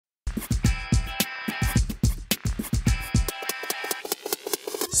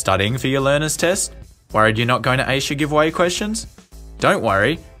Studying for your learner's test? Worried you're not going to ace your giveaway questions? Don't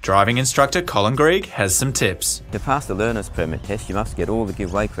worry, driving instructor Colin Greig has some tips. To pass the learner's permit test, you must get all the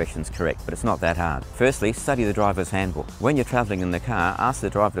giveaway questions correct, but it's not that hard. Firstly, study the driver's handbook. When you're travelling in the car, ask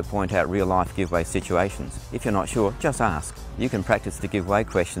the driver to point out real-life giveaway situations. If you're not sure, just ask. You can practice the giveaway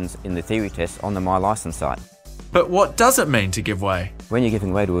questions in the theory test on the My Licence site. But what does it mean to give way? When you're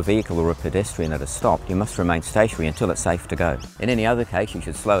giving way to a vehicle or a pedestrian at a stop, you must remain stationary until it's safe to go. In any other case, you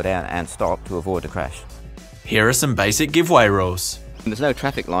should slow down and stop to avoid a crash. Here are some basic giveaway rules. When there's no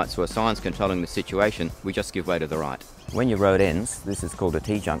traffic lights or signs controlling the situation, we just give way to the right. When your road ends, this is called a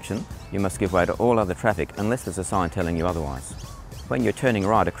T-junction, you must give way to all other traffic unless there's a sign telling you otherwise. When you're turning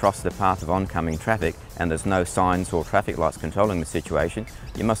right across the path of oncoming traffic and there's no signs or traffic lights controlling the situation,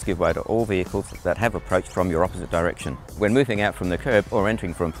 you must give way to all vehicles that have approached from your opposite direction. When moving out from the curb or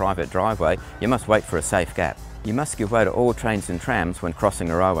entering from a private driveway, you must wait for a safe gap. You must give way to all trains and trams when crossing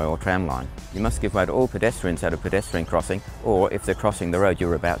a railway or tram line. You must give way to all pedestrians at a pedestrian crossing or if they're crossing the road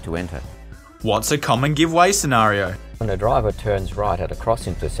you're about to enter. What's a common giveaway scenario? When a driver turns right at a cross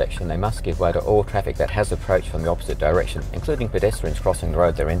intersection, they must give way to all traffic that has approached from the opposite direction, including pedestrians crossing the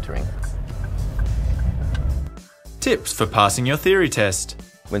road they're entering. Tips for passing your theory test.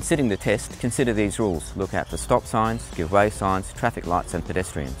 When sitting the test, consider these rules. Look out for stop signs, give way signs, traffic lights and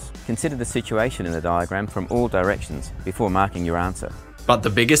pedestrians. Consider the situation in the diagram from all directions before marking your answer. But the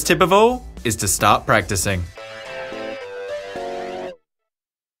biggest tip of all is to start practicing.